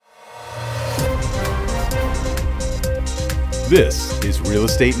This is Real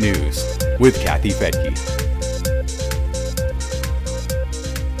Estate News with Kathy Fettke.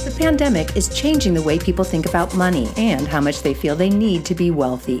 The pandemic is changing the way people think about money and how much they feel they need to be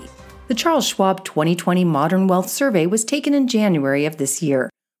wealthy. The Charles Schwab 2020 Modern Wealth Survey was taken in January of this year,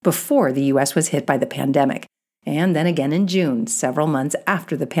 before the U.S. was hit by the pandemic, and then again in June, several months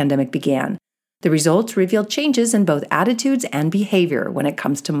after the pandemic began. The results revealed changes in both attitudes and behavior when it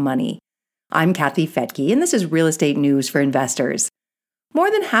comes to money. I'm Kathy Fettke, and this is Real Estate News for Investors. More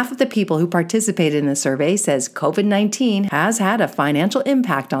than half of the people who participated in the survey says COVID-19 has had a financial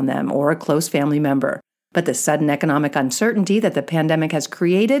impact on them or a close family member. But the sudden economic uncertainty that the pandemic has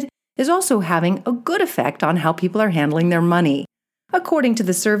created is also having a good effect on how people are handling their money. According to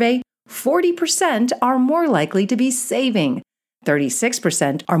the survey, 40% are more likely to be saving.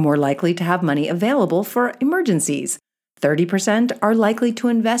 36% are more likely to have money available for emergencies. 30% are likely to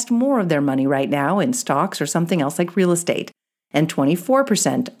invest more of their money right now in stocks or something else like real estate. And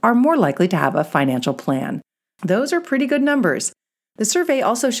 24% are more likely to have a financial plan. Those are pretty good numbers. The survey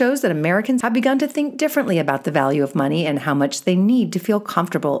also shows that Americans have begun to think differently about the value of money and how much they need to feel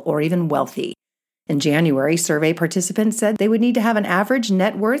comfortable or even wealthy. In January, survey participants said they would need to have an average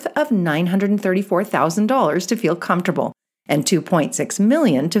net worth of $934,000 to feel comfortable and $2.6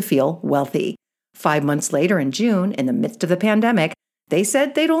 million to feel wealthy. 5 months later in June, in the midst of the pandemic, they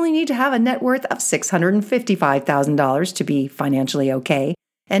said they'd only need to have a net worth of $655,000 to be financially okay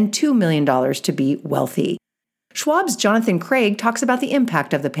and $2 million to be wealthy. Schwab's Jonathan Craig talks about the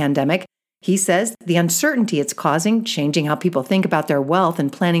impact of the pandemic. He says the uncertainty it's causing, changing how people think about their wealth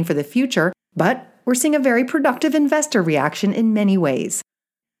and planning for the future, but we're seeing a very productive investor reaction in many ways.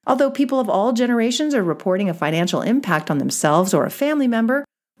 Although people of all generations are reporting a financial impact on themselves or a family member,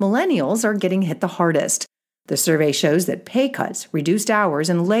 millennials are getting hit the hardest. The survey shows that pay cuts, reduced hours,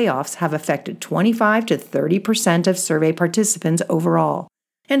 and layoffs have affected 25 to 30% of survey participants overall.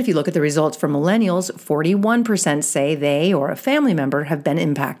 And if you look at the results for millennials, 41% say they or a family member have been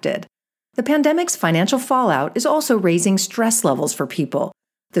impacted. The pandemic's financial fallout is also raising stress levels for people.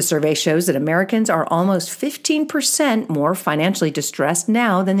 The survey shows that Americans are almost 15% more financially distressed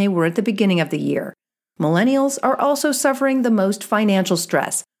now than they were at the beginning of the year. Millennials are also suffering the most financial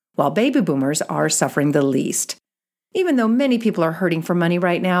stress, while baby boomers are suffering the least. Even though many people are hurting for money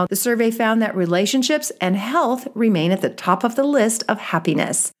right now, the survey found that relationships and health remain at the top of the list of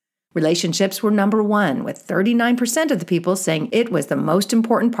happiness. Relationships were number one, with 39% of the people saying it was the most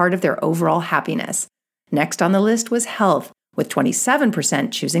important part of their overall happiness. Next on the list was health, with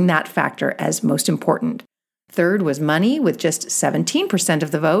 27% choosing that factor as most important. Third was money, with just 17%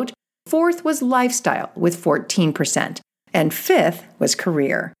 of the vote. Fourth was lifestyle, with 14%. And fifth was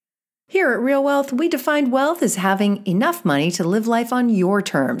career. Here at Real Wealth, we define wealth as having enough money to live life on your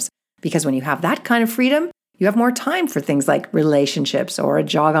terms. Because when you have that kind of freedom, you have more time for things like relationships or a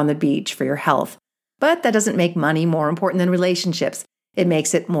jog on the beach for your health. But that doesn't make money more important than relationships. It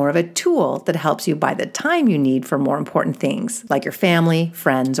makes it more of a tool that helps you buy the time you need for more important things, like your family,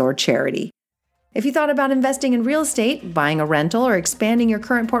 friends, or charity. If you thought about investing in real estate, buying a rental, or expanding your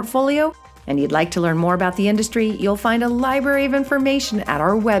current portfolio, and you'd like to learn more about the industry, you'll find a library of information at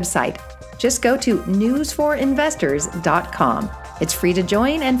our website. Just go to newsforinvestors.com. It's free to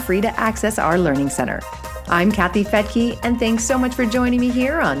join and free to access our learning center. I'm Kathy Fettke, and thanks so much for joining me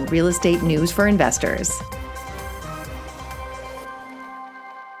here on Real Estate News for Investors.